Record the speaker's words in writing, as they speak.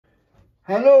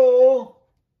Hello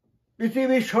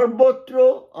পৃথিবীর সর্বত্র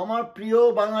আমার প্রিয়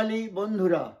বাঙালি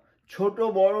বন্ধুরা, ছোট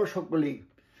বড় সকলেই,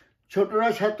 ছোটরা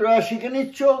ছাত্ররা শিখে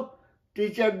নিচ্ছ,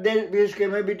 টিচারদের বিশেষ করে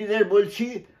এমএবিটিদের বলছি,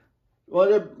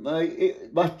 ওদের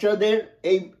বাচ্চাদের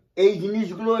এই এই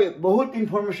জিনিসগুলো বহুত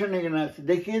ইনফরমেশন এখানে আছে,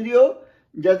 দেখিয়ে দিও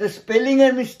যাতে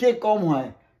স্পেলিংয়ের মিস্টেক কম হয়।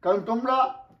 কারণ তোমরা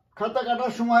খাতা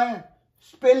কাটার সময়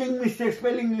স্পেলিং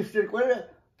মিস্টেক করে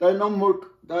তার নম্বর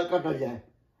কাটা যায়।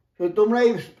 তো তোমরা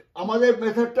এই আমাদের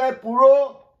মেথডটায় পুরো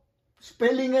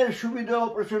স্পেলিংয়ের সুবিধাও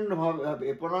প্রচণ্ডভাবে হবে,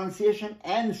 প্রোনাউন্সিয়েশন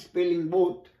অ্যান্ড স্পেলিং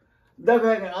বোথ। দেখো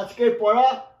এখানে আজকের পড়া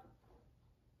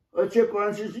হচ্ছে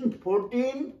প্রোনাউন্সিয়েশন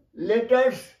 14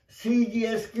 লেটার্স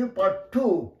CGSQ পার্ট 2।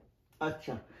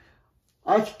 আচ্ছা,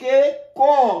 আজকে ক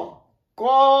ক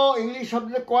ইংলিশ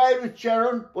শব্দে ক এর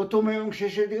উচ্চারণ প্রথমে এবং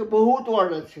শেষের দিকে বহুত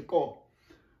ওয়ার্ড আছে।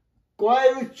 ক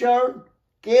এর উচ্চারণ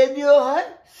কে দিয়ে হয়,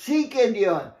 সি কে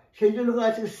দিয়ে হয়, সেই জন্য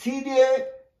আজকে সি দিয়ে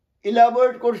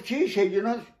ইলাবোরেট করছি, সেই জন্য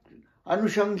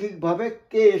আনুষঙ্গিকভাবে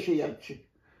কে এসে যাচ্ছে।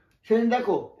 সেই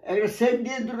দেখো একটা সেট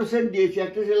দিয়ে দুটো সেট দিয়েছি,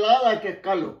 একটা হচ্ছে লাল একটা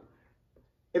কালো।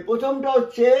 এই প্রথমটা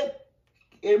হচ্ছে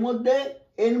এর মধ্যে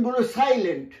এনগুলো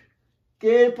সাইলেন্ট,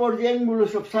 কে এর পর যে এনগুলো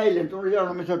সব সাইলেন্ট, তোমরা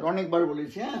জানো মেথড অনেকবার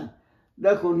বলেছি। হ্যাঁ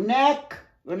দেখো, ন্যাক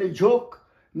মানে ঝোঁক,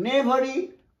 নেভারি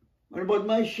মানে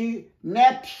বদমাইশি,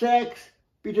 ন্যাপস্যাক্স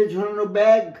পিঠে ঝোলানো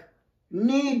ব্যাগ,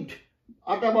 নিড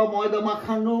আটা বা ময়দা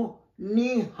মাখানো, নি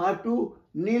হাঁটু,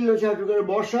 নীল হচ্ছে হাঁটু করে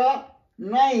বসা,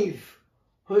 নাইফ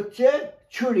হচ্ছে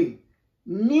ছুরি,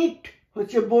 নিট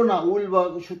হচ্ছে বোনা, উল বা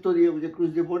সুতো দিয়ে ক্রুশ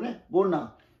দিয়ে বোনা,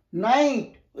 নাইট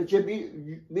হচ্ছে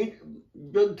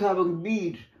যোদ্ধা এবং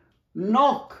বীর,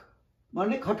 নক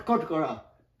মানে খটখট করা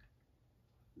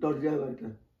দরজা,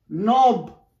 নব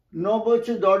নব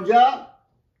হচ্ছে দরজা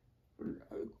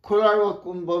খোলার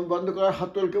বন্ধ করার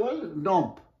হাতলকে বলে নব,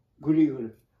 ঘুরিয়ে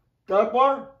ঘুরে। তারপর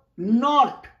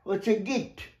নট হচ্ছে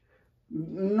গিট,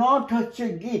 নট হচ্ছে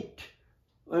গিট,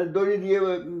 দড়ি দিয়ে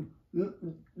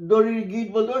দড়ির গিট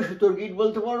বলতে পারো, সুতোর গিট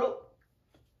বলতে পারো।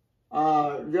 আর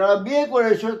যারা বিয়ে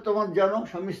করেছো তোমার জানো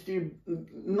স্বামী স্ত্রীর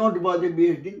নোট বাদে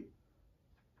বিয়ের দিন।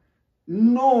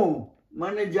 নো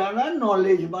মানে জানা,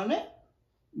 নলেজ মানে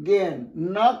জ্ঞান,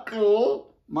 নাকল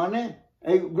মানে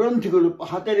এই গ্রন্থিগুলো,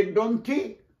 হাতের এই গ্রন্থি,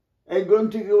 এই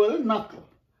গ্রন্থিকে বলে নাকল।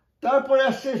 তারপরে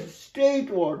আসছে স্ট্রেইট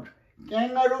ওয়ার্ড,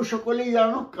 ক্যাঙ্গারু সকলেই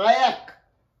জানো, কায়াক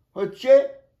হচ্ছে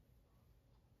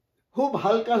খুব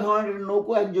হালকা ধরনের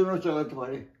নৌকো, একজনও চালাতে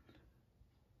পারে,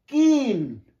 কিন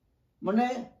মানে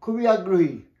খুবই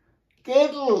আগ্রহী,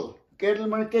 কেটল কেটল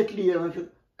মানে কেটলি,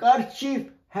 কারচিফ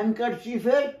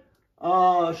হ্যান্ডকারচিফের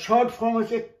শর্ট ফর্ম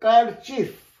হচ্ছে কারচিফ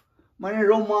মানে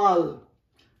রোমাল,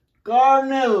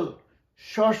 কার্নেল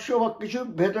শস্য বা কিছু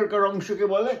ভেতরকার অংশকে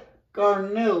বলে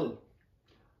কার্নেল।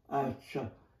 আচ্ছা,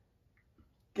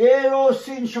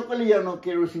 কেরোসিন সকলেই জানো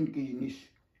কেরোসিন কি জিনিস,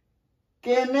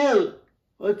 কেনেল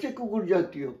হচ্ছে কুকুর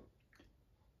জাতীয়,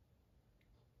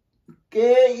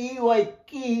 KEY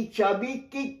কি চাবি,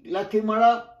 কিক লাথি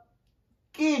মারা,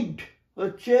 কিড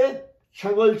হচ্ছে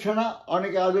ছাগল ছানা,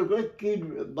 অনেকে আদর করে কিড,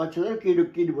 বাচ্চাদের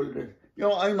কিড বলতে,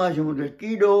 যেমন আমি মাঝে মধ্যে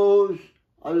কিডোস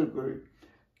আদর করি।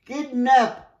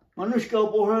 কিডন্যাপ মানুষকে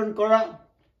অপহরণ করা,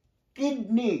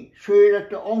 কিডনি শরীরের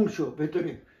একটা অংশ,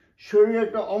 ভেতরে শরীরের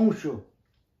একটা অংশ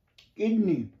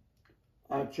কিডনি।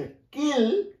 আচ্ছা, কিল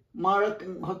মারা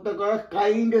হত্যা করা,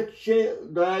 কাইন্ড হচ্ছে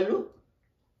দয়ালু,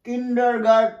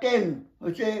 কিন্ডারগার্টেন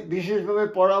হচ্ছে বিশেষভাবে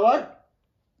পড়াবার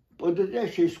পদ্ধতি,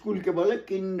 সেই স্কুলকে বলে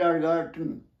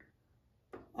কিন্ডারগার্টেন।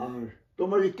 আর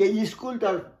তোমার যে কেজি স্কুল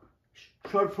তার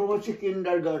শর্ট ফর্ম হচ্ছে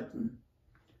কিন্ডারগার্টেন।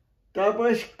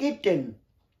 তারপরে কিটেন,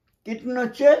 কিটেন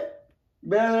হচ্ছে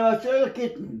বেড়ালের বাচ্চা,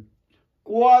 কিটেন।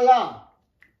 কোয়ালা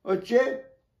হচ্ছে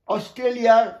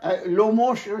অস্ট্রেলিয়ার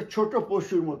লোমশ ছোট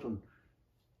পশুর মতন,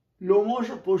 লোমশ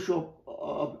পশু,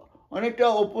 অনেকটা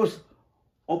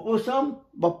অপসাম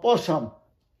বা পসাম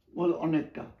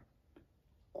অনেকটা।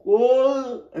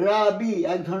 কোলরাবি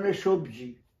এক ধরনের সবজি।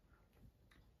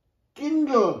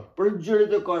 কিন্ডল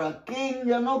প্রজ্বলিত করা, কিং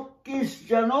জানো, কিস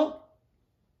জানো,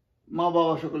 মা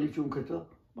বাবা সকলে চুম খেত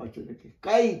বাচ্চাদেরকে।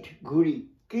 কাইট ঘুড়ি,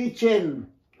 কিচেন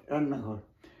রান্নাঘর।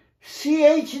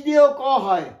 CH দিয়েও ক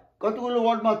হয়, কতগুলো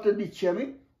ওয়ার্ড মাত্র দিচ্ছি আমি,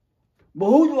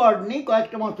 বহুত ওয়ার্ড নেই,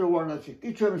 কয়েকটা মাত্র ওয়ার্ড আছে,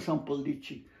 কিছু আমি স্যাম্পল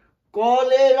দিচ্ছি।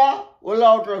 কলেরা ওলা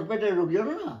ওটা পেটের রোগ,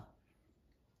 জানো না।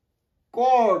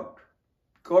 কর্ড,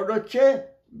 কর্ড হচ্ছে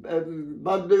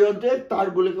বাদ্যযন্ত্রের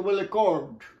তারগুলোকে বলে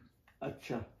কর্ড।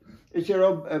 আচ্ছা,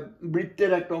 এছাড়াও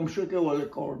বৃত্তের একটা অংশকে বলে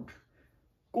কর্ড।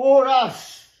 কোরাস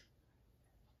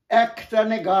এক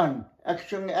টানে গান,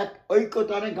 একসঙ্গে এক ঐক্য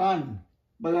টানে গান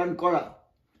বা গান করা।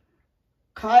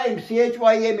 খাইম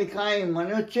CHYM খাইম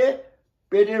মানে হচ্ছে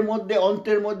পেটের মধ্যে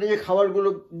অন্ত্রের মধ্যে যে খাবারগুলো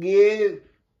গিয়ে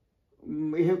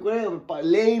ইয়ে করে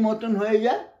লেই মতন হয়ে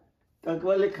যায়, তাকে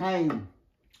বলে খাইম।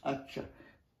 আচ্ছা,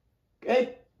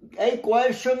 এই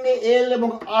কয়ের সঙ্গে এল এবং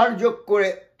আর যোগ করে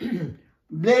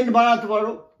ব্লেন্ড বানাতে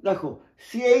পারো। দেখো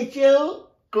CHL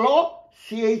ক্ল,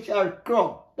 CHR ক্র,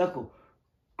 দেখো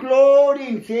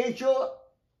ক্লোরিন,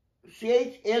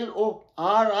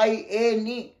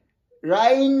 CHLORINE,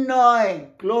 রাইন নয়,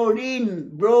 ক্লোরিন,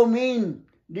 ব্রোমিন,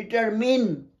 ডিটারমিন,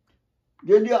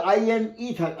 যদিও INE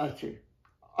আছে,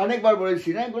 অনেকবার বলেছি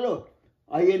না এগুলো,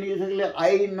 INE থাকলে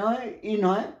আই নয়, ই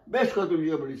নয়, বেশ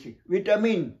কতগুলো বলেছি।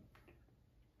 ভিটামিন।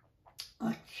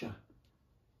 আচ্ছা,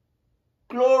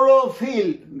 ক্লোরোফিল,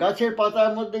 গাছের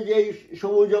পাতার মধ্যে যে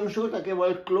সবুজ অংশ তাকে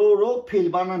বলে ক্লোরোফিল,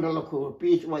 বানানটা লক্ষ্য করো,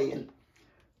 PHYL।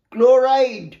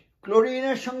 ক্লোরাইড,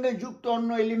 ক্লোরিনের সঙ্গে যুক্ত অন্য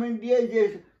এলিমেন্ট দিয়ে যে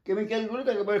কেমিক্যালগুলো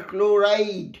তাকে বলে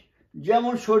ক্লোরাইড।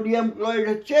 যেমন সোডিয়াম ক্লোরাইড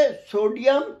হচ্ছে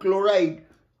সোডিয়াম ক্লোরাইড,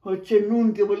 হচ্ছে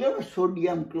নুনকে বলে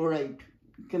সোডিয়াম ক্লোরাইড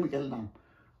কেমিক্যাল নাম।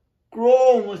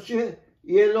 ক্রোম হচ্ছে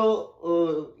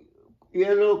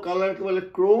ইয়েলো কালারকে বলে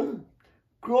ক্রোম।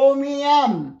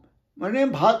 ক্রোমিয়াম মানে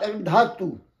ধাতু,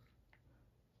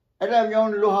 এটা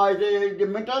যেমন লোহা যে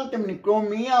মেটাল, তেমনি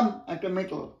ক্রোমিয়াম একটা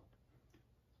মেটাল।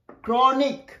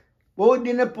 ক্রনিক, বহু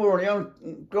দিনের পুরনো, যেমন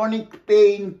ক্রনিক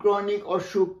পেইন, ক্রনিক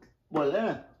অসুখ বলে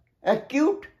না।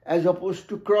 Acute as oppose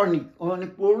to chronic,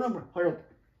 অনেক পুরনো, হঠাৎ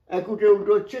অ্যাকিউটের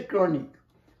উল্টো হচ্ছে ক্রনিক।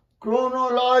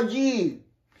 ক্রোনোলজি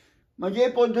মানে যে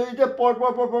পদ্ধতিতে পর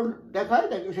দেখায়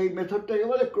তাকে সেই মেথডটাকে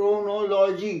বলে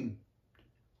ক্রোনোলজি,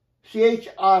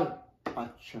 CHR।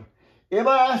 আচ্ছা,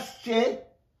 এবার আসছে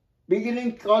বিগিনিং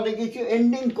ক দেখেছি,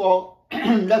 এন্ডিং ক।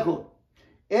 দেখো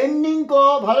এন্ডিং ক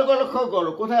ভালো করে লক্ষ্য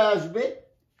করো, কোথায় আসবে?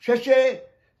 শেষে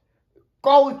ক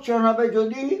উচ্চারণ হবে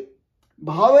যদি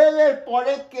ভাওয়েলের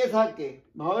পরে কে থাকে।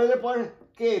 ভাওয়েলের পরে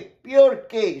কে, পিওর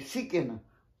কে, সিকে না,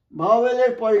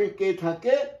 ভাওয়েলের পরে কে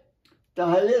থাকে,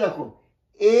 তাহলে দেখো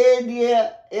এ দিয়ে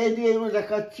এগুলো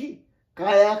দেখাচ্ছি।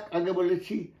 কায়াক আগে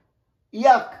বলেছি,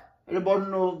 ইয়াক এটা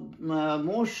বর্ণ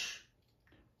মোষ,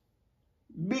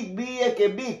 বিগ, বিএকে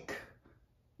বিক,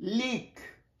 লিক,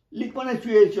 লিক মানে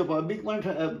চুয়ে চোপা, বিক মানে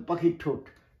পাখির ঠোঁট,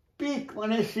 পিক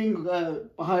মানে শৃঙ্গ,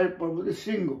 পাহাড়ের পর্বতের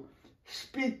শৃঙ্গ,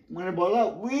 স্পিক মানে বলা,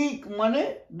 উইক মানে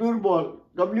দুর্বল,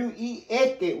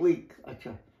 WEAK উইক।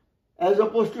 আচ্ছা, অ্যাজ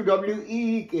অপোজ টু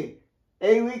WEEK,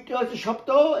 এই উইকটা হচ্ছে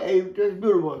সপ্তাহ, এই উইকটা হচ্ছে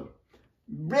দুর্বল।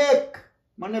 ব্রেক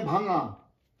মানে ভাঙা।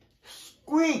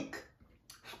 স্কুইক,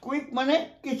 স্কুইক মানে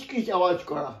কিচকিচ আওয়াজ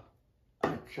করা।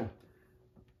 আচ্ছা,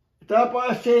 তারপর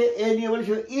আসছে এ দিয়ে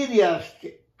বলেছিল, ই দিয়ে আসছে।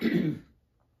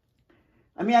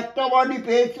 আমি একটা ওয়ার্ডই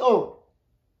পেয়েছি,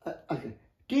 আচ্ছা,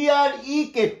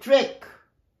 TREK, ট্রেক,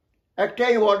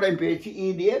 একটাই ওয়ার্ড আমি পেয়েছি ই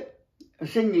দিয়ে,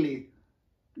 সিঙ্গলি,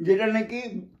 যেটা নাকি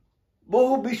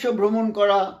বহু বিশ্ব ভ্রমণ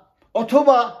করা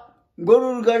অথবা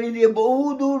গরুর গাড়ি দিয়ে বহু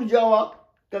দূর যাওয়া,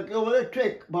 তাকে বলে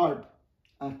ট্রেক ভার্ব।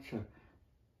 আচ্ছা,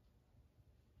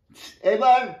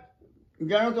 এবার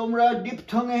যেন তোমরা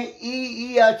ডিপথংয়ে ই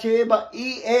আছে বা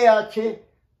এ আছে,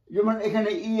 যেমন এখানে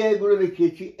এ গুলো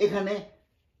দেখিয়েছি, এখানে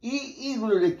ই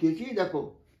গুলো দেখিয়েছি। দেখো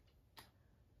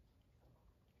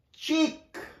চিক,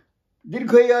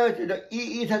 দীর্ঘ আছে,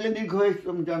 ই থাকলে দীর্ঘ হয়ে,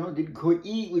 তুমি জানো দীর্ঘ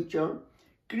ই উচ্চারণ।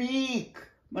 ক্রিক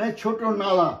মানে ছোট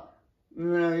নালা,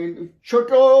 ছোট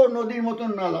নদীর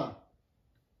মতন নালা।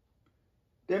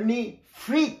 তেমনি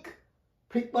ফ্রিক,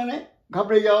 ফ্রিক মানে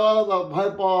ঘাবড়ে যাওয়া বা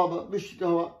ভয় পাওয়া বা বিস্মিত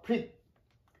হওয়া, freak.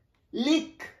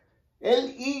 Leak,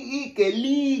 LEEK,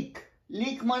 leak,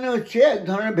 leak মানে হচ্ছে এক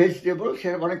ধরনের ভেজিটেবল,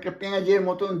 সেটা অনেকটা পেঁয়াজের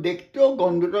মতন দেখতেও,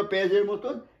 গন্ধটা পেঁয়াজের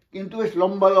মতন, কিন্তু বেশ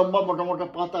লম্বা লম্বা মোটা মোটা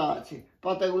পাতা আছে,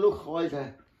 পাতাগুলো খাওয়া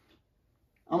যায়।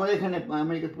 আমাদের এখানে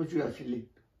আমেরিকায় প্রচুর আছে লিক,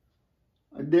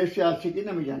 দেশে আছে কিনা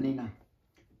আমি জানি না।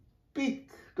 পিক,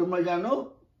 তোমরা জানো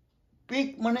পিক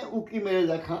মানে উকি মেরে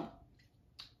দেখা।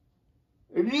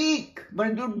 রিক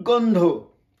মানে দুর্গন্ধ,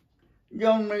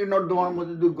 যেমন নর্দমার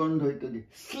মধ্যে দুর্গন্ধ ইত্যাদি।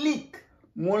 স্লিক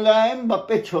মোলায়েম বা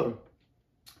পেছল।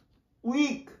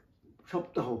 উইক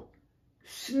সপ্তাহ।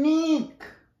 স্নিক,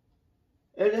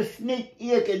 এটা স্নিক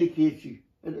ইয়েকে লিখিয়েছি,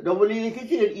 ডবল ই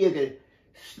লিখেছি, ইয়েকে।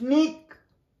 স্নিক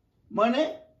মানে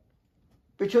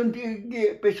পেছন দিকে,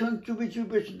 পেছন চুপি চুপি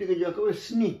পেছন দিকে যাওয়া,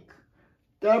 স্নিক।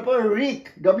 তারপর রিক,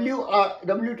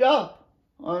 ডব্লিউটা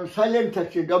সাইলেন্ট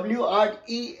থাকছে,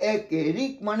 WREAK,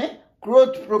 রিক মানে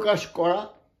ক্রোধ প্রকাশ করা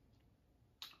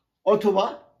অথবা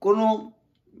কোনো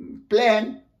প্ল্যান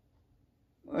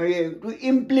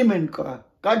ইমপ্লিমেন্ট করা,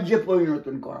 কার্যে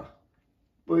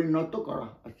পরিণত করা।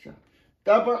 আচ্ছা,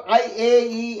 তারপর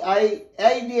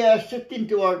আই দিয়ে আসছে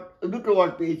দুটো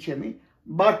ওয়ার্ড পেয়েছি আমি,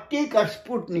 বাটিক আর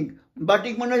স্পুটনিক।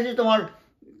 বাটিক মানে হচ্ছে তোমার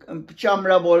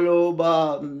চামড়া বলো বা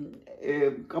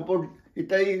কাপড়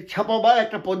ইত্যাদি ছাপাবার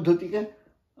একটা পদ্ধতিকে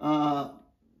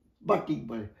বাটিক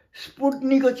বলে।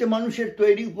 স্পুটনিক হচ্ছে মানুষের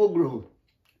তৈরি উপগ্রহ,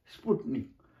 স্পুটনিক।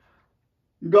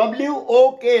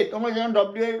 WOK, তোমরা জানো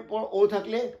ডব্লিউ এর পর ও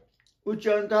থাকলে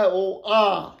উচ্চারণটা হয় ও আ,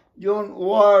 যেমন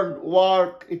ওয়ার্ড,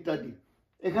 ওয়ার্ক ইত্যাদি।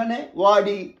 এখানে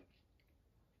ওয়ার্ডি,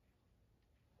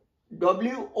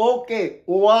 WOK,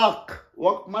 ওয়াক,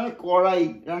 ওয়াক মানে কড়াই,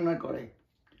 রান্না কড়াই।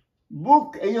 বুক,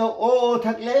 এই ও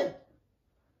থাকলে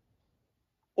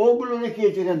ওগুলো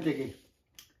দেখিয়েছে এখান থেকে,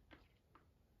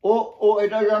 ও ও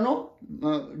এটা জানো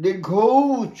দীর্ঘ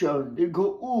উচ্চারণ, দীর্ঘ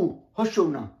উ, হস্য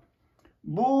না।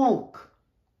 বুক,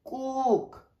 cook,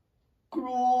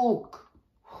 crook,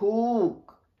 hook,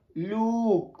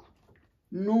 look,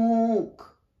 nook,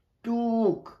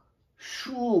 টুক,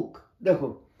 সুক। দেখো,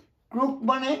 ক্রুক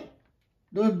মানে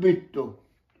দুর্বৃত্ত,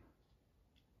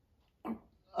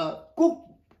 কুক,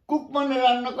 কুক মানে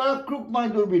রান্না করা, ক্রুক মানে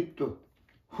দুর্বৃত্ত।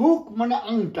 হুক মানে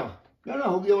আংটা, জানো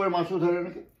হুকি আবার মাছও ধরে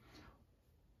নাকি।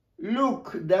 লুক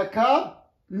দেখা,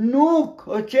 নুক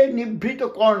হচ্ছে নিভৃত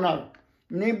কর্নার,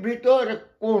 নিভৃত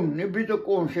কোণ, নিভৃত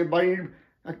কোণ, সে বাড়ির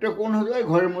একটা কোণ হতে পারে,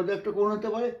 ঘরের মধ্যে একটা কোণ হতে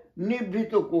পারে,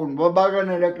 নিভৃত কোণ, বা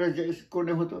বাগানের একটা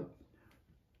কোণে হতো।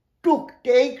 টুক,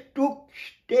 take, took,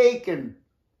 taken,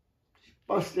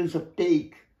 past tense of take,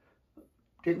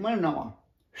 take মানে নেওয়া।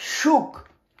 শুক,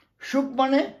 শুক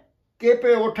মানে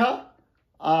কেঁপে ওঠা,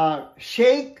 আর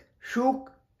শেক, শুক,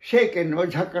 শেকেন বা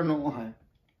ঝাঁকানো হয়।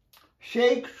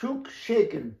 শেক, শুক,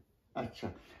 শেকেন। আচ্ছা,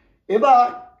 এবার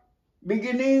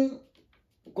বিগিনিং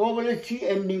ক বলেছি,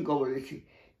 এন্ডিং ক বলেছি।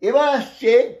 এবার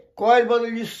আসছে কয়ের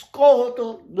বদলে স্ক হতো,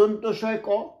 দন্তস্বয় ক।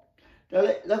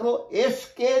 তাহলে দেখো, এস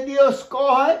কে দিয়েও স্ক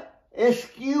হয়, এস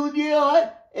কিউ দিয়ে হয়,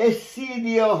 এস সি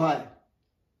দিয়েও হয়।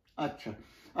 আচ্ছা,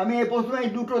 আমি প্রথমে এই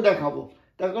দুটো দেখাবো,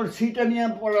 তারপর সিটা নিয়ে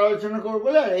পরে আলোচনা করবো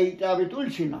বলে আর এইটা আমি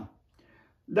তুলছি না।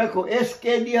 দেখো, এস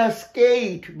কে দিয়ে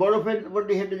স্কেট, বরফের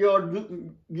উপরে হেঁটে যাওয়ার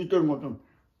জুতোর মতন।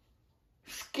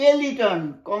 স্কেলিটন,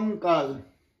 কঙ্কাল।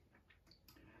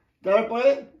 তারপরে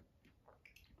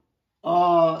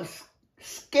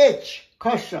স্কেচ,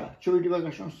 খসড়া, ছবিটি বা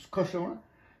খসড়া মানে।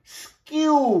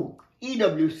 স্কিউ,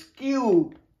 ইডব্লিউ, স্কিউ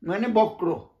মানে বক্র,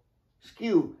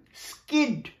 স্কিউ।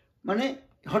 স্কিড মানে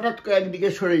হঠাৎ করে একদিকে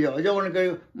সরে যাওয়া, যেমন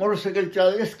মোটর সাইকেল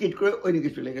চালাতে স্কিড করে ওইদিকে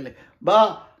চলে গেলে, বা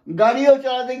গাড়িও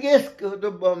চালাতে গিয়ে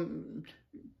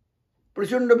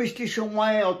প্রচণ্ড বৃষ্টির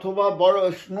সময় অথবা বড়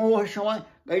স্নোর সময়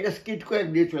গাড়িটা স্কিড করে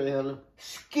একদিকে চলে গেল,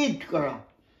 স্কিড করা।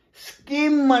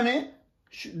 স্কিম মানে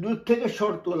দূর থেকে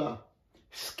সর তোলা।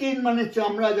 স্কিন মানে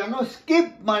চামড়া, জানো। স্কিপ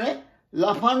মানে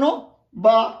লাফানো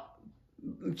বা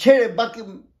ছেড়ে, বাকি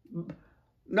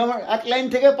এক লাইন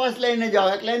থেকে 5 লাইনে যাও,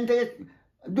 এক লাইন থেকে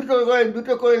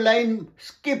দুটো করে লাইন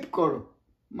স্কিপ করো,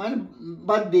 মানে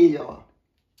বাদ দিয়ে যাওয়া।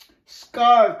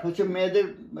 স্কার্ট হচ্ছে মেয়েদের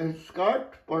স্কার্ট,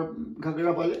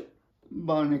 ঘাগরা বলে,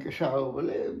 বা অনেকে শাহ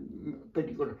বলে,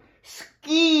 পেটিকোট।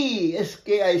 স্কি,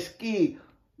 SKI, স্কি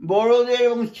বড়দের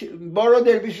এবং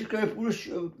বড়দের, বিশেষ করে পুরুষ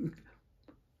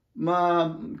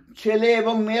ছেলে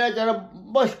এবং মেয়েরা যারা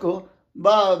বয়স্ক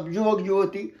বা যুবক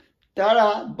যুবতী, তারা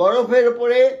বরফের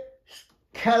উপরে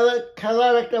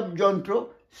খেলার একটা যন্ত্র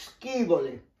স্কি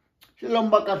বলে। সে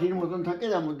লম্বা কাঠির মতন থাকে,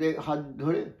 তার মধ্যে হাত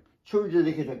ধরে, ছবিতে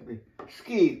দেখে থাকবে।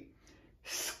 স্কি।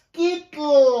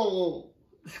 স্কিটল,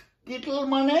 স্কিটল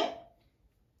মানে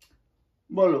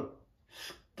বলো,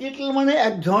 স্কিটল মানে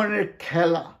এক ধরনের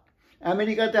খেলা।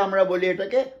 আমেরিকাতে আমরা বলি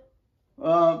এটাকে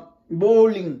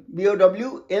বোলিং,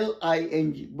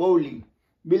 BOWLING, বোলিং।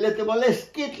 বিলেতে বলে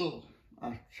স্কিটল।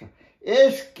 আচ্ছা,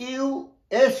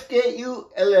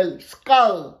 SKULL,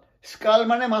 স্কাল, স্কাল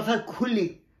মানে মাথার খুলি,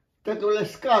 তাকে বলে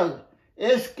স্কাল।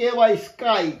 SKY,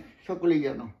 স্কাই, সকলেই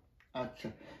জানো। আচ্ছা,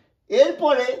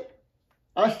 এরপরে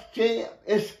আসছে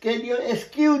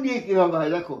SKU দিয়ে কিভাবে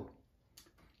হয়, দেখো,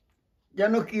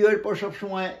 যেন কিউ এর পর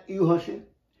সবসময় ইউ হাসে।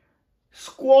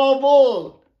 স্কোয়াবল,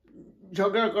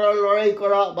 ঝগড়া করা, লড়াই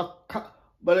করা, বা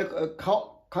বলে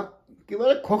কি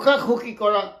বলে, খোকাখুকি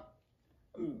করা।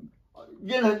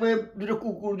 যে থাকবে দুটো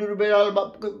কুকুর, দুটো বেড়াল বা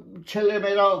ছেলে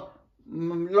মেয়েরা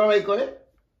লড়াই করে,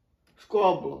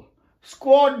 স্কোয়াবল।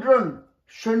 স্কোয়াড্রন,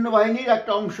 সৈন্যবাহিনীর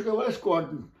একটা অংশকে বলে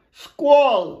স্কোয়াড্রন।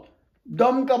 স্কোয়াল,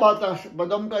 দমকা বাতাস বা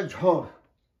দমকা ঝড়।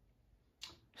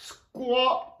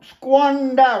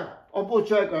 স্কোয়ান্ডার,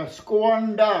 অপচয় করা,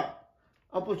 স্কোয়ান্ডার,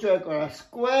 অপচয় করা।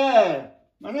 স্কোয়ার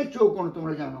মানে চৌকোণ,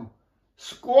 তোমরা জানো।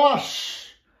 স্কোয়াশ,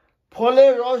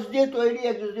 ফলের রস দিয়ে তৈরি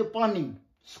এক জাতীয় পানি,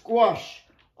 স্কোয়াশ।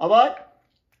 আবার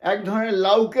এক ধরনের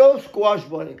লাউকেও স্কোয়াশ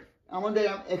বলে, আমাদের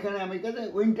এখানে আমেরিকাতে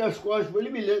উইন্টার স্কোয়াশ বলি,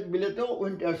 বিলেতেও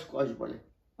উইন্টার স্কোয়াশ বলে।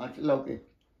 আচ্ছা, লাউকে।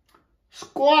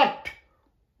 স্কোয়াট,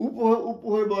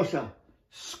 উপরে বসা।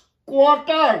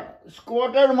 স্কোয়াটার,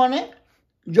 স্কোয়াটার মানে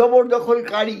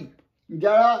জবরদখলকারী,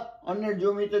 যারা অন্যের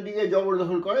জমিতে দিকে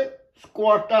জবরদখল করে।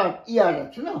 স্কোয়াটার, ইয়ার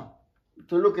আছে না,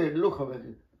 তো লোক হবে,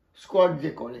 স্কোয়াড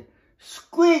যে করে।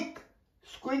 স্কুইক,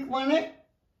 স্কুইক মানে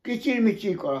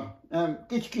কিচিরমিচির করা,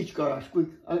 কিচকিচ করা, স্কুইক,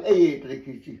 এটা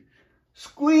দেখিয়েছি।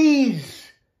 স্কুইজ,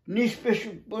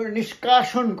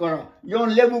 নিষ্কাশন করা, যেমন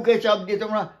লেবুকে চাপ দিয়ে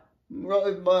তোমরা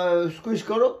স্কুইজ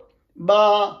করো, বা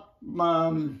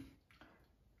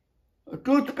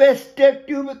টুথপেস্টের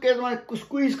টিউবকে তোমার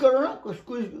স্কুইজ করো না,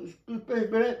 টুথপেস্ট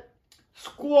বেড়ে।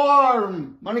 স্কোয়ার্ম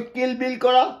মানে কিলবিল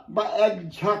করা বা এক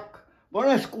ঝাঁক,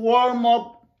 মানে স্কোয়ার্ম অফ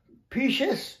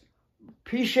ফিশেস,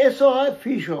 ফিশেসও হয়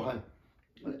ফিশও হয়,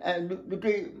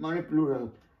 দুটোই মানে প্লুরাল।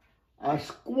 আর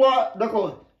দেখো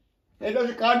এটা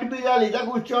হচ্ছে কাঠবিড়ালি,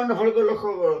 দেখো উচ্চারণটা ভালো করে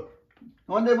লক্ষ্য করো।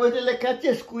 আমাদের বইতে লেখা আছে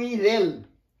স্কুইরেল,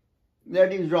 দ্যাট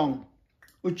ইজ রং,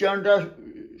 উচ্চারণটা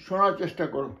শোনার চেষ্টা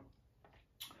করো।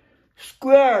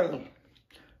 স্কোয়ার,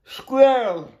 স্কোয়ার,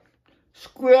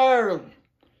 স্কোয়ার,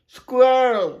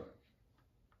 স্কোয়ার,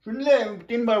 শুনলে?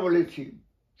 3 বার বলেছি,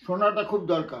 শোনাটা খুব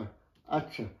দরকার।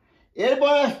 আচ্ছা,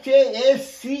 এরপর আসছে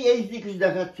SCH দিয়ে কিছু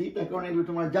দেখাচ্ছি, তার কারণ এগুলো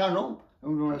তোমরা জানো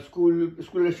এবং তোমরা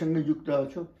স্কুলের সঙ্গে যুক্ত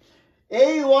আছো।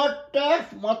 এই ওয়ার্ডটা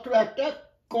মাত্র একটা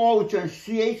ক উচ্চারণ,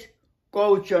 CH ক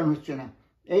উচ্চারণ হচ্ছে না,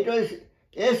 এইটা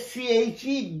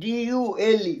SCHEDULE,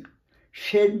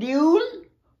 শেডিউল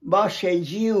বা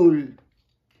শেজিউল।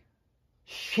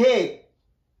 সে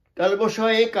তাহলে বসে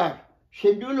হয় একার,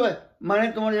 শেডিউল মানে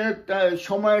তোমার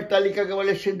সময়ের তালিকাকে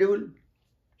বলে শেডিউল,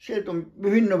 সে তো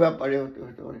বিভিন্ন ব্যাপারে হতে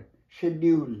পারে,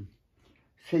 শেডিউল,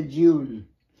 শেজিউল।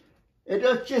 এটা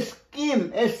হচ্ছে স্কিম,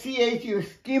 SCH,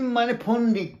 স্কিম মানে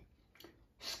ফন্দি,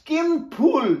 স্কিম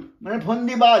ফুল মানে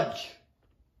ফন্দিবাজ,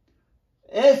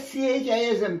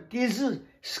 SCHISM,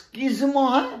 স্কিজম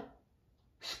হয়,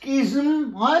 স্কিজম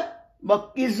হয় বা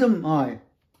কিজম হয়,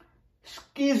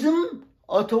 স্কিজম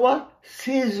অথবা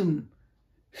সিজম,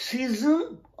 সিজম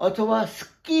অথবা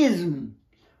স্কিজম।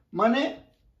 মানে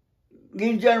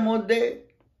গির্জার মধ্যে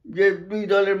যে 2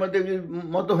 দলের মধ্যে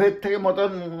মতভেদ থাকে,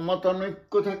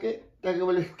 মতানৈক্য থাকে, তাকে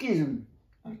বলে স্কিজম।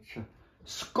 আচ্ছা,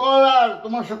 স্কলার,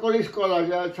 তোমার সকলেই স্কলার,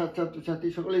 যারা ছাত্রছাত্রী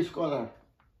সকলেই স্কলার,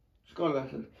 স্কলার,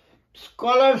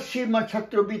 স্কলারশিপ মানে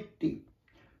ছাত্রবৃত্তি।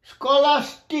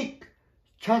 স্কলাস্টিক,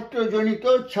 ছাত্রজনিত,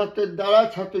 ছাত্রের দ্বারা,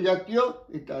 ছাত্র জাতীয়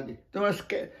ইত্যাদি। তোমার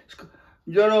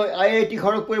ধরো IIT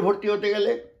খড়গপুরে ভর্তি হতে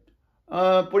গেলে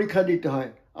পরীক্ষা দিতে হয়,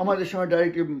 আমাদের সময়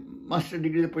ডাইরেক্টলি মাস্টার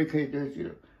ডিগ্রিতে পরীক্ষা দিতে হয়েছিল,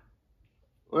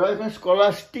 ওরা এখানে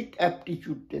স্কলাস্টিক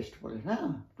অ্যাপটিচিউড টেস্ট বলে। হ্যাঁ,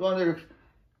 তোমাদের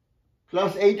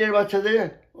ক্লাস 8-এর বাচ্চাদের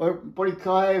ওর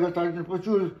পরীক্ষা হয়, তার জন্য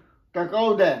প্রচুর টাকাও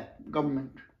দেয়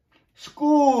গভর্নমেন্ট।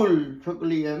 স্কুল,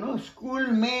 সকলেই জানো, স্কুল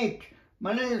মেট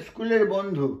মানে স্কুলের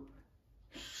বন্ধু।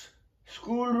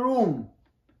 School room,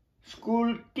 school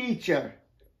teacher.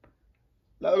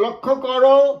 লক্ষ্য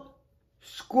করো,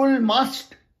 স্কুল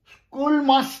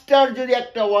মাস্টার যদি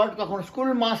একটা ওয়ার্ড, তখন school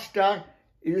master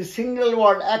is a single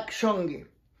word, একসঙ্গে।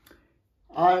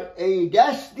 আর এই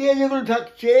ড্যাশ দিয়ে যেগুলো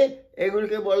থাকছে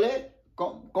এগুলোকে বলে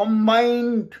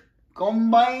কম্বাইন্ড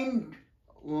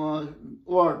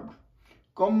ওয়ার্ড,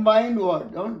 কম্বাইন্ড ওয়ার্ড।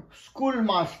 যেমন school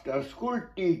master, school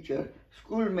teacher,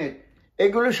 school মেট,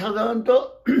 এগুলো সাধারণত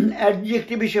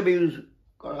অ্যাডজেক্টিভ হিসেবে ইউজ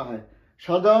করা হয়,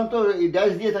 সাধারণত এই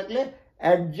ড্যাশ দিয়ে থাকলে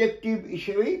অ্যাডজেক্টিভ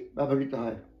হিসেবেই ব্যবহৃত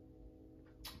হয়।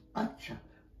 আচ্ছা,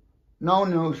 নাউন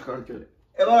ইউজ করা চলে।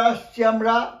 এবার আসছি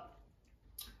আমরা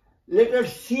লেটার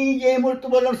সি, যে এই মুহূর্তে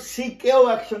বললাম, সি কেও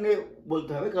একসঙ্গে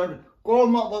বলতে হবে, কারণ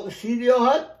সি দিয়েও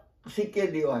হয়, সি কে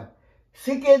দিয়েও হয়।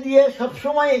 সি কে দিয়ে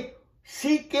সবসময়,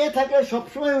 সি কে থাকে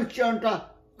সবসময় উচ্চারণটা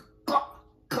ক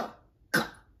খ খ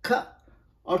খ,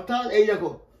 অর্থাৎ এই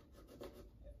দেখো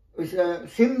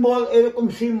সিম্বল, এরকম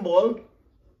সিম্বল,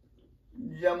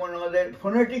 যেমন আমাদের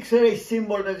ফোনেটিক্সের এই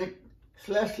সিম্বলটা যে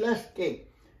 //কে,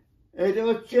 এটা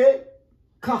হচ্ছে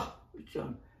খ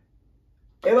উচ্চারণ।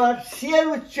 এবার সি এর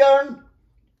উচ্চারণ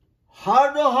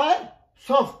হার্ডও হয়,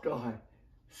 সফটও হয়।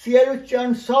 সি এর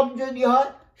উচ্চারণ সফট যদি হয়,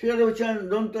 সেটার উচ্চারণ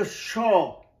দন্ত স,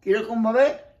 কিরকম ভাবে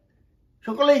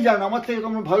সকলেই জানো, আমার থেকে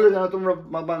তোমরা ভালো জানো, তোমরা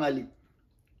বাঙালি,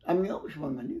 আমিও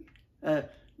বাঙালি।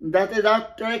 দাঁতে দাঁত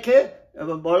রেখে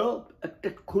এবার বলো, একটা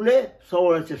খুলে স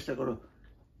বলার চেষ্টা করো,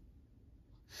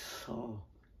 স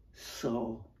স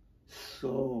স,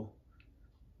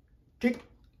 ঠিক।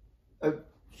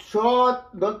 স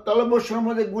তালব্যস্যর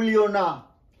মধ্যে গুলিও না,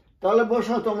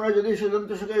 তালব্যস্য তোমরা যদি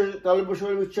দন্তস্বকে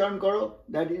তালব্যস্যের উচ্চারণ করো,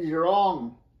 দ্যাট ইজ রং।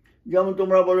 যেমন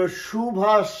তোমরা বলো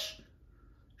সুভাষ,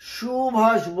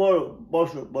 সুভাষ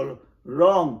বলো,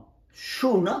 রং, সু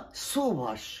না,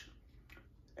 সুভাষ।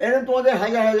 এরকম তোমাদের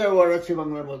হাজার হাজার ওয়ার্ড আছে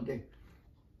বাংলার মধ্যে।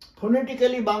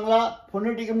 ফোনেটিক্যালি বাংলা,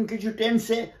 ফোনেটিক এবং কিছু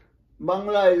টেন্সে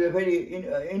Bangla is a very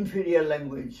inferior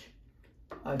language.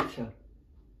 আচ্ছা,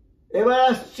 এবার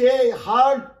আসছে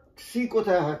হার্ড সি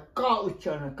কোথায় হয়, কা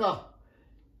উচ্চারণ, কা।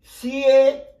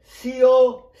 CACOCU,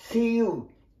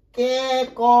 কে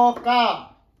ক কা,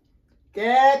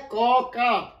 কে ক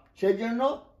কা, সেই জন্য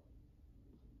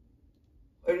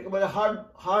এটাকে বলে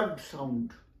হার্ড সাউন্ড,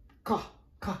 কা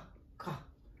কা কা।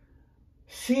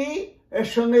 সি এর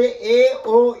সঙ্গে এ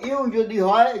ও ইউ যদি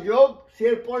হয় যোগ, সি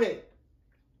এর পরে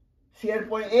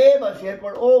এ বা সি এর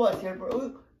পর ও বা সি এর পর ও,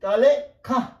 তাহলে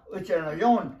খা উচ্চারণ হয়।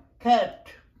 যেমন খ্যাট,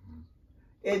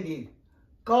 এ দিয়ে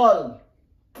কল,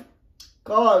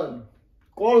 কল,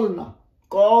 কল না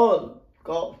কল,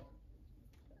 কল।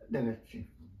 দেখাচ্ছি,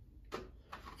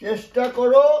 চেষ্টা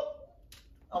করো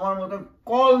আমার মতন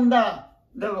কল না।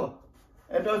 দেখো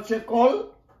এটা হচ্ছে কল,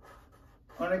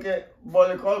 অনেকে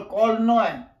বলে কল, কল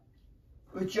নয়,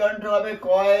 উচ্চারণটা হবে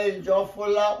কয়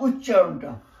জফলা,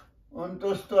 উচ্চারণটা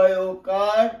অন্তস্থয়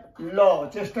ওকার ল।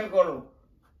 চেষ্টা করো,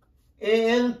 এ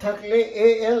এল থাকলে এ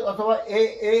এল অথবা এ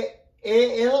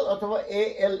এল অথবা এ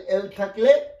এল এল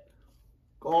থাকলে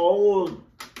কল,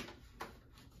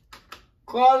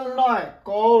 কল নয়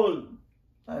কল।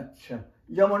 আচ্ছা,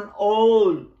 যেমন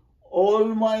ওল,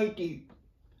 অলমাইটি,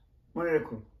 মনে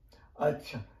রেখো।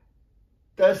 আচ্ছা,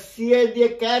 তা সিয়ে দিয়ে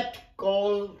ক্যাট,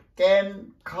 কল, ক্যান,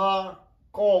 খা,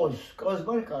 কজ, কজ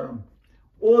মানে কারণ।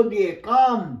 ও দিয়ে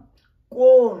কাম,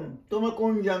 কোন, তোমরা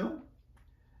কোন জানো,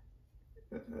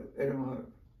 এরকম হয়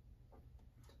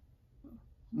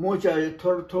মোচা,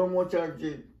 থর মোচার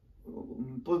যে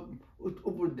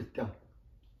উপর দিকটা,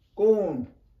 কোন।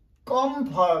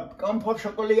 কমফর্ট, কমফর্ট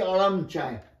সকলেই আরাম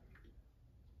চায়,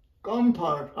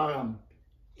 কমফর্ট আরাম।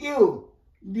 ইউ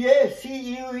দিয়ে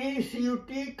CUECUT,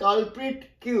 কালপ্রিট,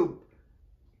 কিউব,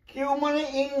 কিউ মানে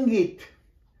ইঙ্গিত,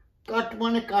 কাট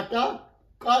মানে কাটা,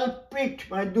 কালপ্রিট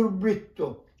মানে দুর্বৃত্ত,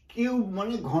 কিউব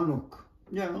মানে ঘনক,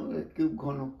 জানো কিউব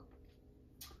ঘনক।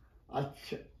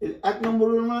 আচ্ছা, 1 নম্বর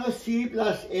রুল মানে সি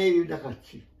প্লাস এ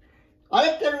দেখাচ্ছি।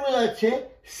 আরেকটা রুল আছে,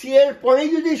 সি এর পরে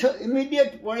যদি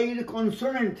ইমিডিয়েট পরে যদি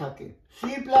কনসোনেন্ট থাকে,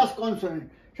 সি প্লাস কনসোনেন্ট,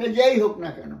 সে যাই হোক না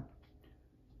কেন,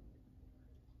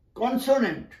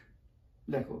 কনসোনেন্ট।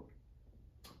 দেখো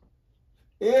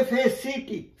FACT,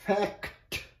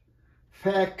 ফ্যাক্ট,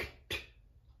 ফ্যাক্ট,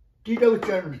 টিটা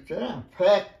উচ্চারণ হচ্ছে না,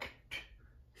 ফ্যাক্ট।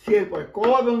 সি এর পরে ক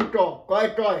এবং ট, কয়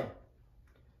টয়,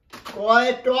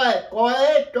 কয় টয়,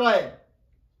 কয় টয়,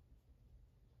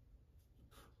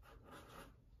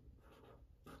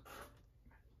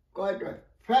 কয় টয়,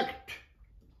 ফ্যাক্ট।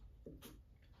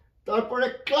 তারপরে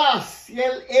ক্লাস,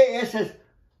 CLASS,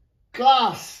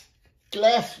 ক্লাস,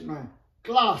 ক্লাস নয়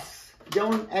ক্লাস।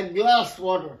 যেমন এক গ্লাস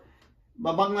ওয়াটার,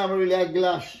 বা বাংলা আমরা বলি এক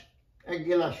গ্লাস, এক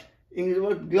গ্লাস, ইংরেজি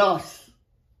ওয়ার্ড গ্লাস।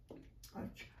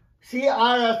 আচ্ছা,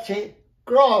 CR আছে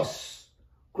ক্রস,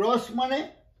 ক্রস মানে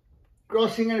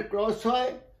ক্রসিং এর ক্রস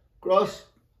হয়, ক্রস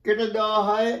কেটে দেওয়া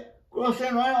হয়, ক্রসে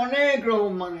নয় অনেক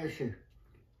রকম মানে আছে।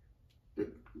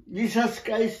 জিসাস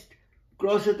ক্রাইস্ট,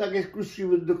 ক্রসে তাকে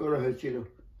ক্রুশিবিদ্ধ করা হয়েছিল।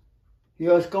 He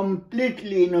was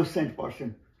completely innocent person.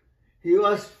 He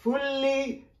was fully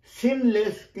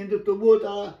sinless, কিন্তু তবুও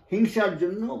তারা হিংসার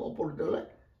জন্য অপর দলে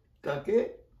তাকে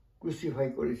ক্রুসিফাই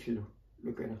করেছিল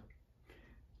লোকেরা।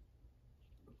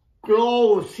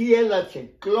 ক্লোজ, CL আছে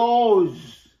ক্লোজ,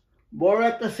 বড়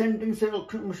একটা সেন্টেন্সের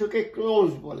অংশকে ক্লোজ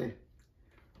বলে।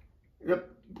 এটা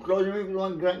ক্লোজ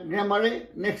গ্রামারে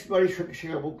নেক্সট বারে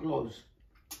শেখাবো ক্লোজ।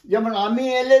 যেমন আমি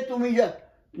এলে তুমি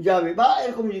যাবে, বা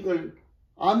এরকম যে করে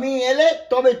আমি এলে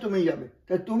তবে তুমি যাবে,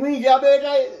 তা তুমি যাবে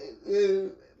এটা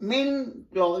মেন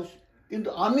ক্লজ, কিন্তু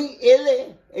আমি এলে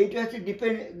এইটা হচ্ছে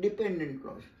ডিপেন্ডেন্ট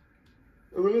ক্লজ,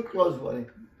 ওগুলো ক্লজ বলে।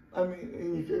 আমি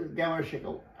গ্রামার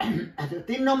শেখাবো। আচ্ছা,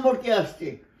 3 নম্বর কি আসছে,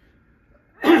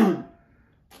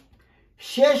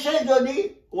 শেষে যদি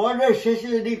ওয়ার্ডের শেষে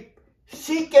যদি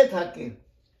সিকে থাকে,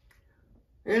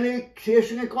 এখানে শেষের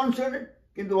সঙ্গে কনসোনেন্ট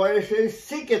কিন্তু ওয়ার্ডের শেষে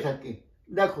সিকে থাকে।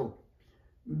 দেখো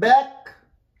ব্যাক,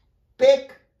 পেক,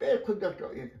 পেক ক্ষুদ্র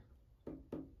একটা,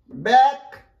 ব্যাক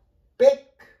পেক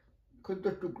ক্ষুদ্র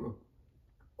টুকরো,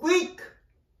 কুইক,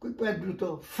 কুইক মানে দ্রুত,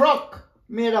 ফ্রক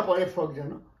মেয়েরা পরে ফ্রক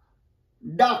জানো,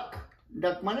 ডাক,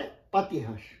 ডাক মানে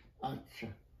পাতিহাঁস। আচ্ছা,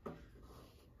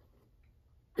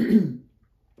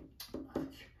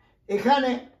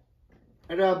 এখানে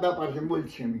একটা ব্যাপার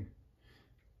বলছি আমি,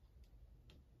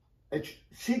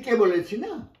 সিকে বলেছি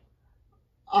না,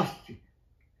 আসছি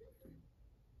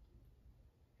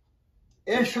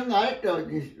এর সঙ্গে আরেকটা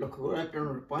জিনিস লক্ষ্য করো, একটা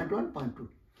 .1.2,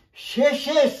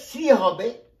 শেষে সি হবে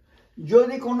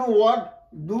যদি কোনো ওয়ার্ড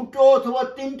 2টো অথবা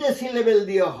 3টে সিলেবেল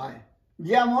দিয়ে হয়।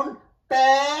 যেমন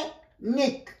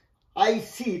প্যানিক,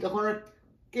 IC, তখন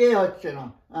কে হচ্ছে না,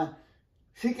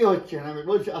 সিকে হচ্ছে না, আমি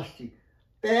বলছি আসছি।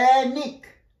 প্যানিক,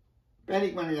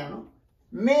 প্যানিক মানে জানো,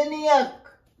 মেনিয়াক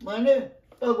মানে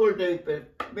পাগল টাইপের,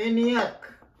 মেনিয়াক।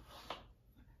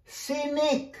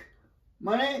 সিনিক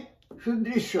মানে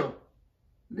সুদৃশ্য,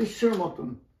 দৃশ্যর মতন।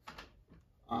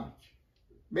 আচ্ছা,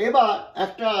 এবার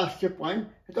একটা আসছে পয়েন্ট,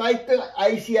 তো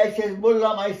আইসিআইসিএস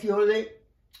বললাম, আইসি হলে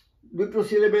দুটো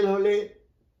সিলেবেল হলে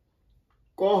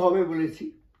ক হবে বলেছি,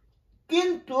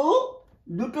 কিন্তু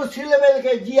দুটো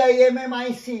সিলেবেলকে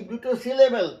GIMMIC দুটো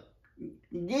সিলেবেল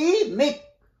গিমিক,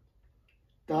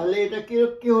 তাহলে এটা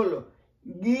কি হলো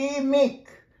গিমিক।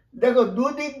 দেখো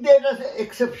দুদিক দিয়ে এটা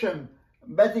এক্সেপশন,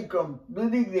 ব্যতিক্রম,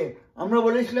 দুদিক দিয়ে। আমরা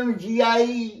বলেছিলাম GI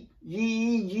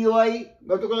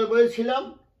গতকাল বলেছিলাম,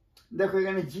 দেখো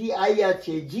এখানে GI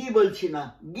আছে, জি বলছি না,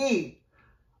 গি।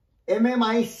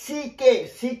 MMICK,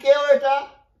 এটা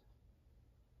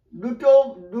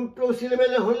দুটো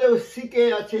সিলেবেলে হলেও সিকে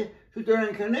আছে, সুতরাং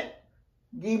এখানে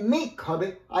গিমিক হবে,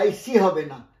 আইসি হবে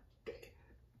না।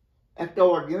 একটা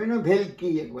ওয়ার্ড গিমিক ভেলকি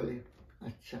বলে।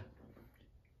 আচ্ছা,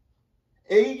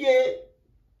 এই যে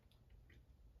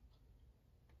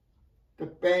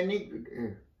প্যানিক,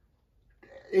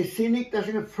 এই সিনিক, তার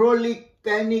সঙ্গে ফ্রোলিক,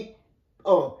 প্যানিক,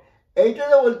 এইটা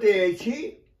তো বলতে চাইছি।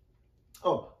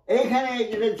 এইখানে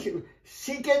যেটা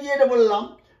সিকে যেটা বললাম,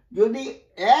 যদি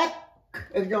এক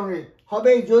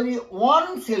হবে, যদি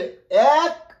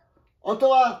এক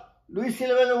অথবা দুই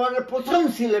সিলেবেলের ওয়ার্ডের প্রথম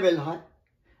সিলেবেল হয়,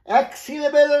 এক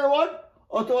সিলেবেলের ওয়ার্ড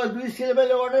অথবা দুই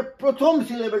সিলেবেলের ওয়ার্ডের প্রথম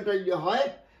সিলেবেলটা যদি হয়,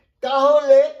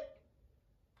 তাহলে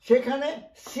সেখানে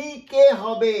সিকে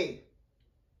হবে।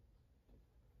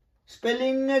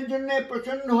 স্পেলিং এর জন্য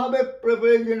প্রচন্ড হবে,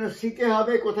 প্রেপারের জন্য সিকে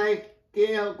হবে। কোথায় কে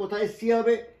কোথায় সি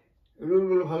হবে,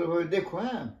 রুলগুলো ভালোভাবে দেখো।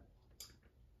 হ্যাঁ,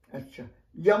 আচ্ছা,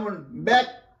 যেমন ব্যাক,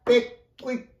 পেক,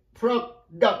 কুইক, ফ্রক,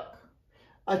 ডাক।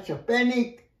 আচ্ছা, প্যানিক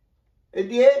এ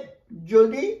দিয়ে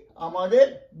যদি আমাদের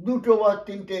দুটো বা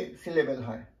তিনটে সিলেবেল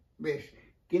হয়, বেশ।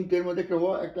 কিন্তু এর মধ্যে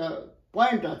একটা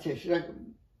পয়েন্ট আছে, সেটা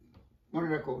মনে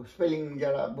রাখো, স্পেলিং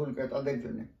যারা ভুল করে তাদের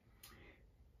জন্য।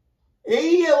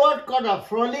 এই ওয়ার্ড করা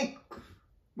ফ্রলিক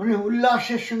মানে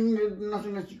উল্লাসের সঙ্গে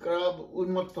নাচানাচি করা,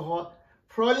 উন্মত্ত হওয়া,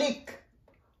 ফ্রলিক।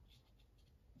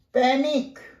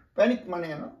 প্যানিক মানে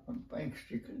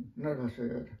নার্ভাস হয়ে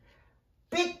যাওয়া।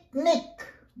 পিকনিক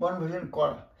বনভোজন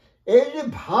করা। এই যে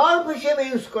ভার্ব হিসেবে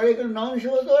ইউজ করে, এগুলো নাউন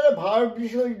হিসেবে বলতে পারে, ভার্ব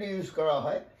হিসেবে যদি ইউজ করা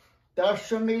হয়, তার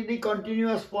সঙ্গে যদি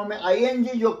কন্টিনিউয়াস ফর্মে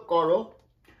আইএনজি যোগ করো,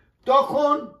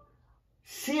 তখন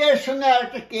সি এর সঙ্গে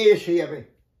আরেকটা কে এসে যাবে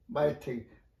বাইরে থেকে।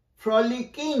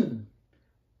 ফ্রলিকিং,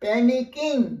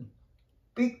 প্যানিকিং,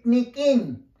 পিকনিকিং।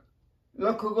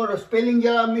 লক্ষ্য করো, স্পেলিং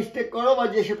যারা মিস্টেক করো বা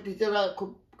যেসব টিচাররা খুব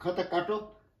খাতা কাটো,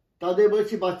 তাদের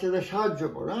বলছি বাচ্চাদের সাহায্য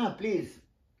করো, হ্যাঁ প্লিজ।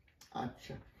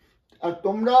 আচ্ছা, আর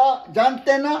তোমরা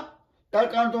জানতে না, তার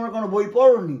কারণ তোমরা কোনো বই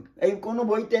পড়োনি, এই কোনো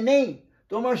বইতে নেই,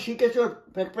 তোমরা শিখেছো,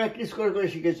 প্র্যাকটিস করে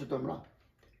শিখেছো তোমরা,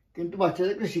 কিন্তু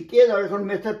বাচ্চাদেরকে শিখিয়ে দাও। এখন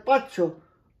মেথড পাচ্ছ,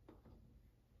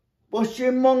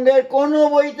 পশ্চিমবঙ্গের কোনো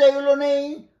বইতে এগুলো নেই,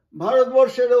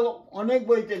 ভারতবর্ষেরও অনেক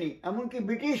বইতে নেই, এমনকি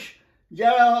ব্রিটিশ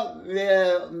যারা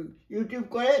ইউটিউব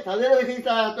করে তাদেরও দেখেছি,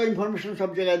 তারা এত ইনফরমেশন সব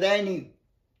জায়গায় দেয়নি।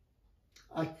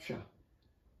 আচ্ছা,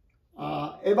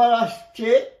 এবার আসছে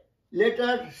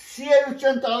লেটার সি এর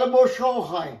উচ্চারণ তালবশ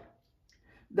হয়।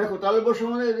 দেখো তালবশ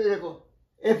মানে দেখো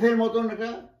এফ এর মতন,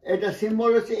 এটা সিম্বল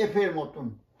হচ্ছে এফ এর মতন,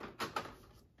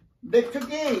 দেখছো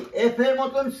কি এফ এর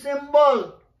মতন সিম্বল।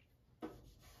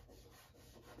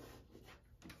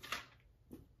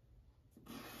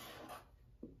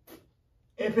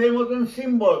 এফ এর মতন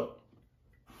সিম্বল,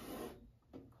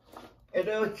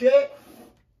 এটা হচ্ছে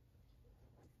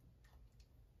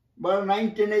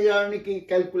 9-10 যারা নাকি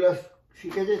ক্যালকুলাস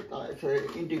শিখেছে,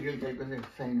 ইন্টিগ্রাল ক্যালকুলাসের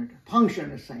সাইন, এটা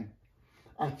ফাংশনের সাইন।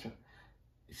 আচ্ছা,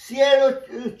 সি এর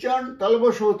উচ্চারণ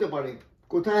তালবশ হতে পারে,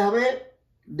 কোথায় হবে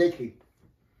দেখি।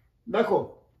 দেখো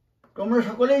তোমরা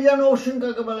সকলেই জানো ওশান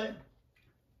কাকে বলে।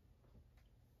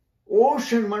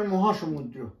 ওশান মানে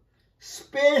মহাসমুদ্র,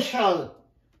 স্পেশাল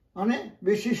মানে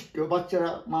বিশিষ্ট,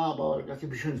 বাচ্চারা মা বাবার কাছে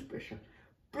ভীষণ স্পেশাল।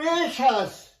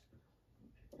 প্রেশাস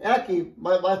একই,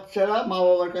 বাচ্চারা মা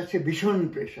বাবার কাছে ভীষণ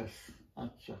প্রেশাস।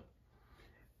 আচ্ছা,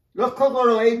 লক্ষ্য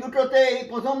করো এই দুটোতে, এই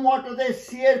প্রথম ওয়ার্ডটাতে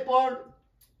সি এর পর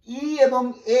ই এবং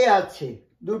এ আছে,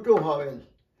 দুটো ভাওয়েল।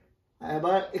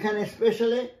 এবার এখানে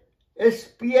স্পেশালে এস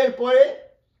পি এর পরে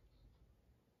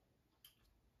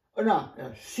না,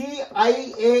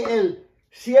 CIAL,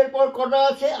 সি এর পর কটা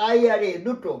আছে, আই আর এ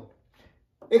দুটো।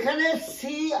 এখানে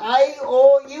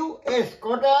CIOUS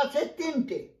কটা আছে,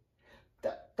 তিনটে।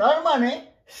 তার মানে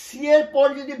সি এর পর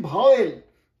যদি ভাওয়েল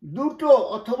দুটো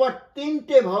অথবা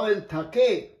তিনটে ভাওয়েল থাকে,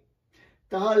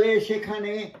 তাহলে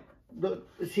সেখানে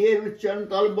সি এর উচ্চারণ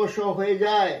তালবশ হয়ে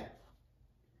যায়।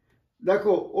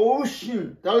 দেখো ওশন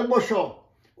তালবশ,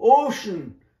 ওশন,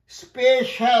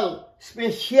 স্পেশাল,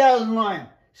 স্পেশাল নয়,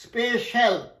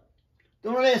 স্পেশাল।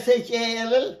 তোমরা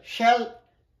SHALL শ্যাল,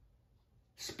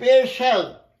 স্পেশাল,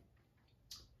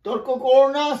 তর্ক করো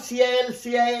না, CIL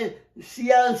CIL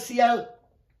সিআল সিআল,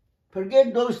 forget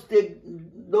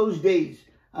those days.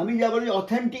 আমি যা বলি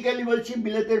অথেন্টিক্যালি বলছি,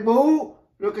 বিলেতের বহু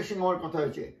লোকের সঙ্গে আমার কথা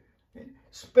হয়েছে।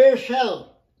 স্পেশাল,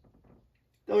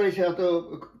 তারপরে সেটা তো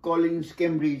কলিন্স,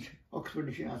 কেমব্রিজ, অক্সফোর্ড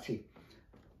আছে।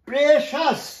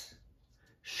 প্রেশাস,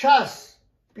 শ্বাস,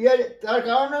 তার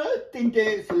কারণে তিনটে,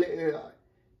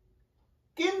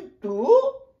 কিন্তু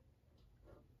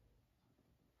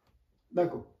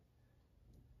দেখো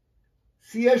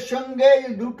সি এর সঙ্গে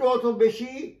দুটো অত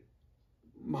বেশি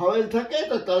ভাওয়েল থাকে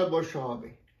তো তার বর্ষ হবে।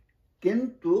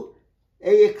 কিন্তু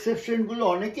এই এক্সেপশন গুলো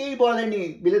অনেকেই বলেনি,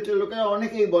 বিলেতের লোকেরা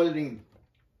অনেকেই বলেনি।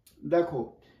 দেখো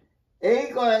এই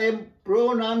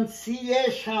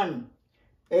প্রোনাউন্সিয়েশন,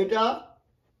 এটা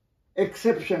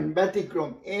এক্সেপশন, ব্যতিক্রম।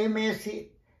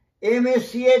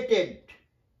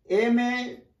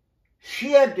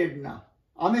 এমাসিয়েটেড না,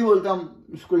 আমি বলতাম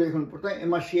স্কুলে এখন পড়তাম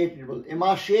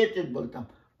এমাসিয়েটেড বলতাম,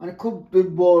 মানে খুব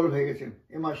দুর্বল হয়ে গেছে।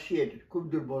 এমাসিয়েটেড, খুব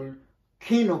দুর্বল,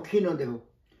 ক্ষীণ দেহ।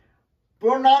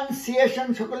 প্রোনাউন্সিয়েশন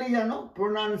সকলেই জানো,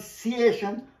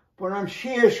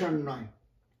 প্রোনাউন্সিয়েশন নয়।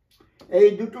 এই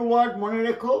দুটো ওয়ার্ড মনে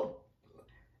রেখো,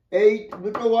 এই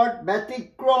দুটো ওয়ার্ড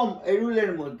ব্যতিক্রম এই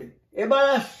রুলের মধ্যে। এবার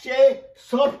আসছে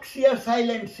সফট সি আর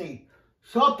সাইলেন্ট সি।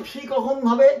 সফট সি কখন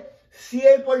হবে? সি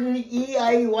এর পর যদি ই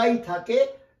আই ওয়াই থাকে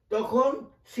তখন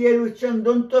সি এর উচ্চারণ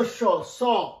দন্ত স।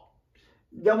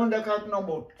 যেমন দেখো 1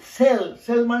 নম্বর,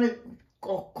 সেল মানে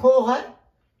কক্ষ হয়,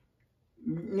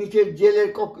 নিচের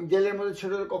জেলের মধ্যে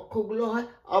ছোট কক্ষগুলো হয়।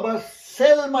 আবার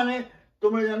সেল মানে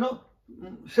তোমরা জানো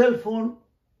সেলফোন,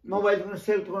 মোবাইল ফোন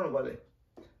সেলফোন বলে।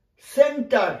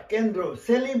 সেন্টার, কেন্দ্র।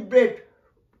 সেলিব্রেট,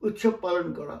 উৎসব পালন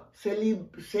করা,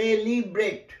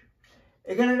 সেলিব্রেট।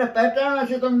 এখানে একটা প্যাটার্ন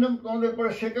আছে, তোমাদের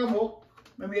পরে শেখাবো,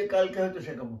 আমি কালকে হয়তো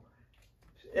শেখাবো।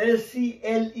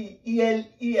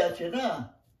 SCLEELE আছে না,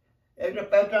 একটা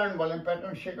প্যাটার্ন বলেন,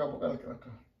 প্যাটার্ন শেখাবো কালকে হয়তো।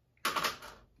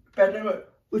 প্যাটার্ন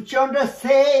উচ্চারণটা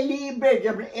সেলিব্রেট,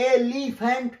 যেমন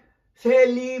এলিফ্যান্ট,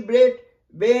 সেলিব্রেট,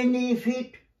 বেনিফিট,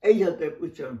 এই জাতীয়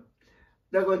উচ্চারণ।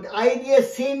 দেখো আই দিয়ে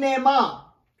সিনেমা,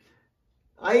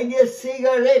 আই দিয়ে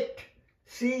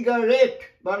সিগারেট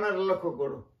বানানটা লক্ষ্য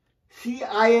করো। সি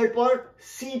আই এর পর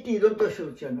সিটি দন্ত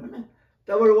উচ্চারণ, না?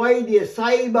 তারপর ওয়াই দিয়ে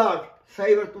সাইবার,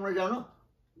 তোমরা জানো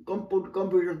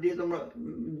কম্পিউটার দিয়ে তোমরা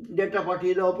ডেটা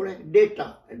পাঠিয়ে দেওয়া পরে,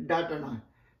 ডাটা নয়।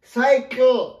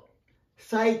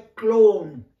 সাইক্লোন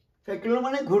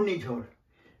মানে ঘূর্ণিঝড়।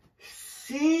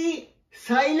 সি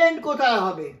সাইলেন্ট কোথায়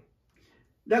হবে?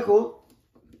 দেখো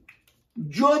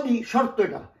যদি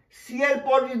শর্তটা, সি এর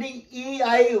পর যদি ই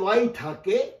আই ওয়াই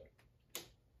থাকে,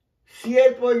 সি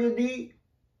এর পর যদি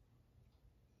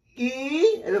ই,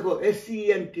 দেখো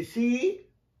SCENT, সি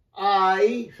আই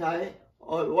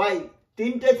ওয়াই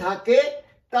তিনটে থাকে,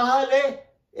 তাহলে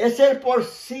এস এর পর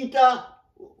সিটা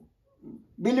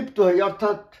বিলুপ্ত হয়ে যায়,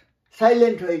 অর্থাৎ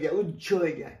সাইলেন্ট হয়ে যায়, উজ্জ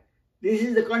হয়ে যায়। দিস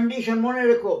ইজ দ্য কন্ডিশন, মনে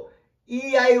রেখো। ই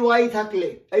আই ওয়াই থাকলে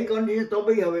এই কন্ডিশন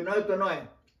তবেই হবে, নয়তো নয়।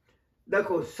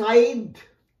 দেখো সাইড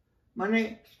মানে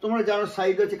তোমরা জানো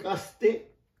সাইড হচ্ছে কাস্তে।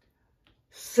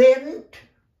 সেন্ট,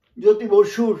 জ্যোতি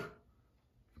বসুর,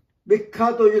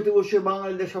 বিখ্যাত জ্যোতি বসু,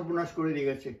 বাঙালিদের সর্বনাশ করে দিয়ে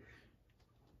গেছে।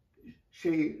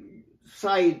 সেই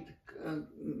সাইড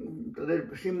তাদের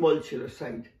সিম্বল ছিল,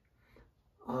 সাইড।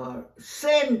 আর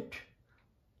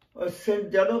সেন্ট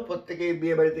জানো, প্রত্যেকে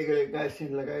বিয়ে বাড়িতে গেলে গায়ে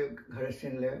সেন্ট লাগায়, ঘরে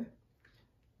সেন্ট লাগায়।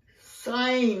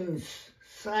 সায়েন্স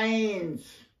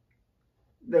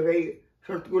দেখো এই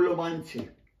শর্তগুলো মানছে।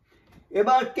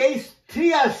 এবার কেস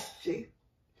 3 আসছে।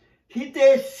 হিতে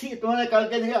সি, তোমাদের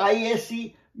কালকে দেখে ISC,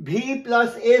 V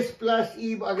plus S plus E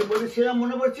আগে বলেছিলাম,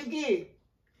 মনে পড়ছে কি?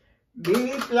 V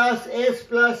plus S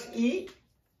plus E,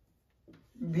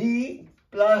 V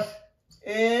plus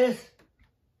S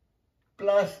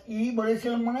plus E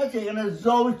বলেছিলাম, মনে আছে? এখানে জ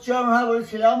উচ্চারণ হয়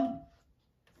বলেছিলাম,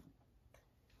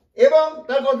 এবং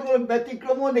তার কতগুলো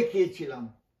ব্যতিক্রমও দেখিয়েছিলাম,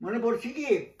 মনে পড়ছে কি?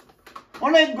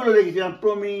 অনেকগুলো দেখিয়েছিলাম,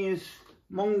 প্রমিস,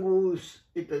 মঙ্গুস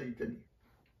ইত্যাদি ইত্যাদি,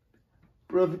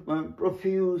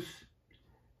 প্রফিউস।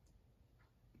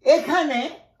 এখানে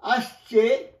আসছে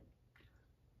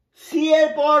সি এর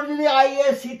পর যদি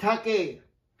ISC থাকে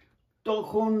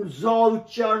তখন জ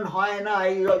উচ্চারণ হয় না,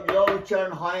 জ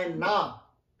উচ্চারণ হয় না,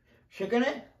 সেখানে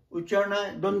উচ্চারণ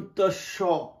হয় দন্ত স।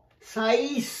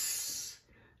 সাইজ,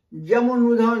 যেমন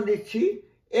উদাহরণ দিচ্ছি,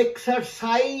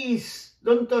 এক্সারসাইজ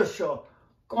দন্ত স।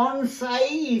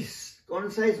 কনসাইজ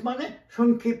মানে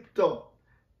সংক্ষিপ্ত।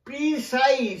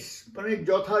 প্রিসাইজ মানে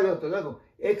যথাযথ। দেখো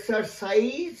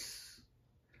এক্সারসাইজ,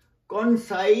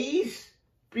 কনসাইজ,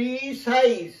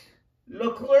 প্রিসাইজ,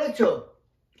 লক্ষ্য করেছো?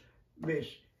 বেশ,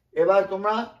 এবার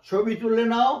তোমরা ছবি তুলে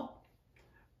নাও।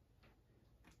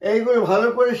 এইগুলো ভালো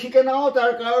করে শিখে নাও।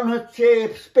 তার কারণ হচ্ছে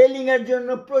স্পেলিংয়ের জন্য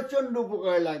প্রচণ্ড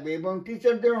উপকার লাগবে। এবং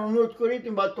টিচারদের অনুরোধ করি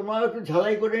তোমরা একটু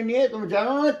ঝালাই করে নিয়ে, তোমরা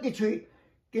জানো না কিছুই,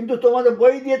 কিন্তু তোমাদের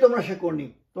বই দিয়ে তোমরা শেখোনি,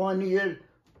 তোমার নিজের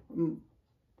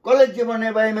কলেজ জীবনে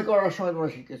বা এম এ করার সময়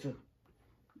তোমরা শিখেছো।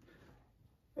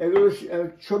 এগুলো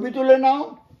ছবি তুলে নাও।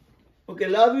 ওকে,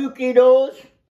 লাভ ইউ কিডোস।